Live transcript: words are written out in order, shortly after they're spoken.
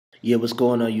Yeah, what's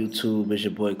going on YouTube? It's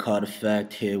your boy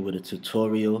Cardifact here with a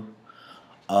tutorial.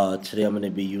 Today I'm going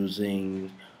to be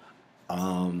using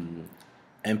um,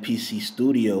 MPC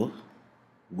Studio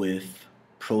with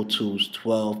Pro Tools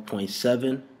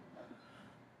 12.7.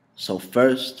 So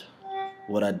first,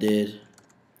 what I did,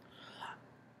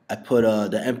 I put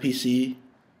the MPC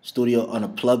Studio on a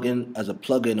plugin as a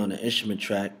plugin on the instrument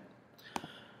track.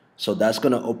 So that's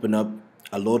going to open up.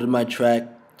 I loaded my track.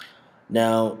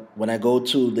 Now, when I go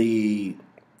to the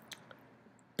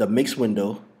mix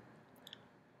window,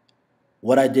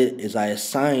 what I did is I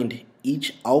assigned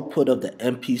each output of the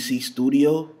MPC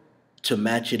Studio to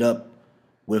match it up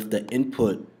with the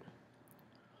input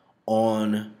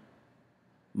on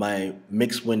my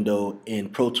mix window in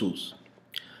Pro Tools.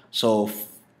 So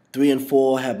 3 and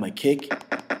 4 have my kick,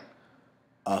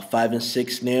 5 and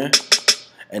 6 snare,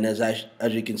 and as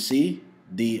you can see,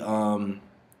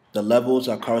 the levels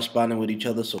are corresponding with each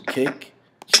other. So kick,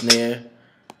 snare,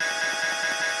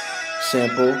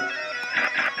 sample,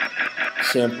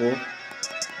 sample,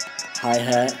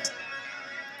 hi-hat,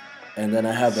 and then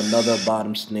I have another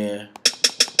bottom snare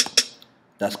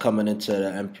that's coming into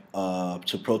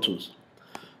to Pro Tools.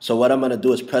 So what I'm gonna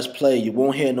do is press play. You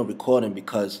won't hear no recording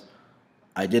because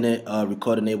I didn't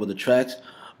record enable the tracks,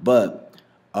 but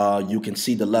you can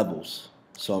see the levels.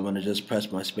 So I'm gonna just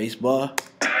press my space bar.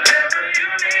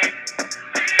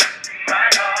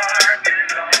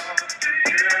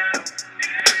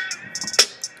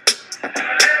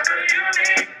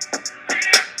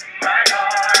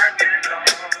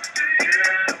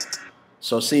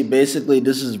 So see, basically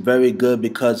this is very good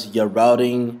because you're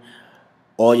routing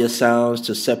all your sounds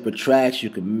to separate tracks. You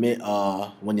can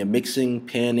when you're mixing,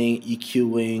 panning,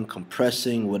 EQing,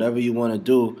 compressing, whatever you want to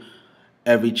do,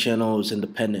 every channel is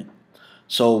independent.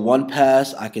 So one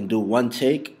pass, I can do one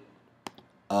take.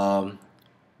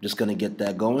 Just gonna get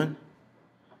that going.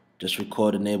 Just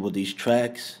record, enable these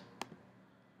tracks,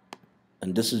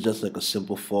 and this is just like a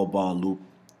simple 4-bar loop,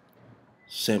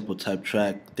 sample type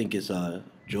track. I think it's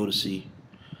Jodeci,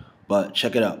 but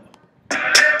check it out.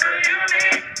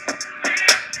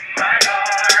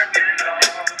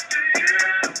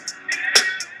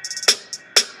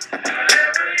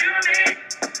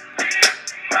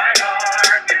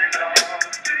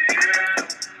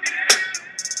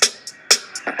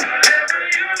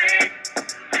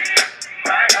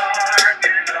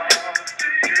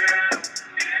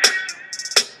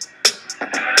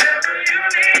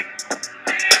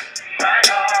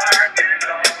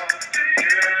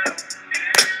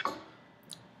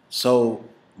 So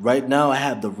right now I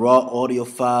have the raw audio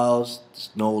files.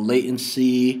 There's no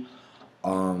latency.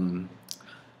 I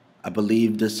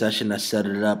believe this session I set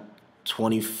it up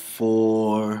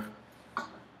 24.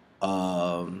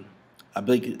 I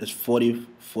believe it's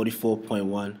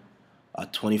 44.1,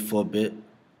 24-bit.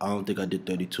 I don't think I did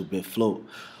 32-bit float.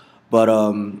 But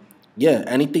yeah,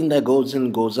 anything that goes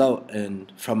in goes out,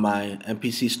 and from my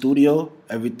MPC Studio,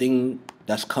 everything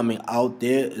that's coming out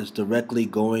there is directly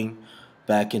going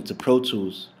back into Pro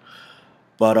Tools.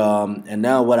 But and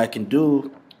now what I can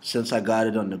do, since I got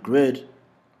it on the grid,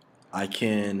 I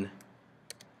can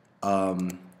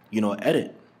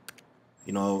edit.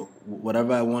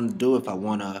 Whatever I want to do. If I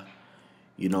want to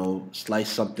slice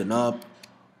something up,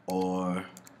 or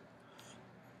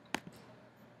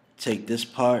take this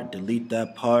part, delete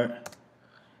that part.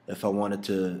 If I wanted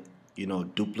to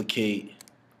duplicate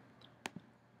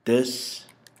this,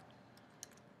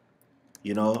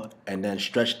 and then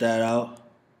stretch that out.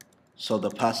 So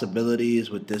the possibilities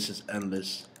with this is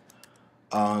endless.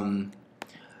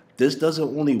 This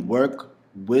doesn't only work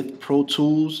with Pro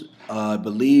Tools. I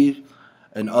believe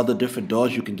in other different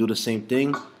DAWs you can do the same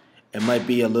thing. It might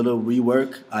be a little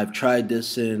rework. I've tried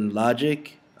this in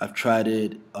Logic. I've tried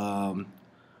it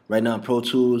right now in Pro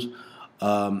Tools.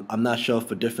 I'm not sure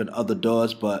for different other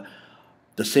DAWs, but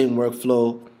the same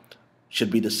workflow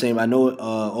should be the same. I know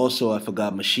also I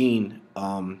forgot Machine.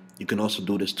 You can also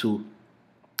do this too.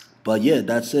 But yeah,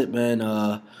 that's it, man.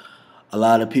 A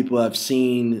lot of people have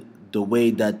seen the way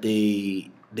that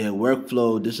their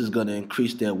workflow. This is gonna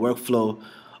increase their workflow.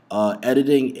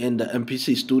 Editing in the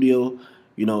MPC Studio,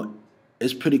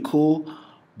 is pretty cool.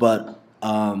 But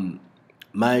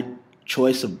my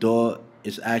choice of DAW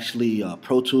is actually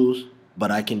Pro Tools.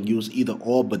 But I can use either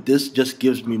or. But this just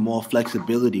gives me more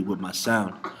flexibility with my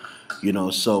sound.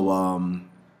 So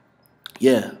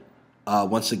yeah.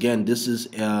 Once again, this is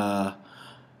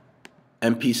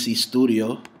MPC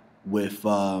Studio with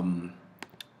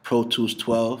Pro Tools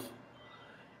 12,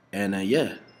 and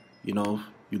yeah,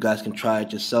 you guys can try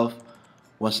it yourself.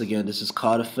 Once again, this is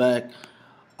Cardifact.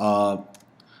 You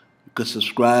could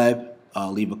subscribe,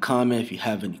 leave a comment if you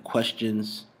have any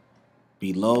questions.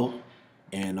 below,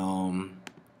 and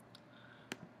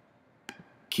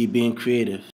keep being creative.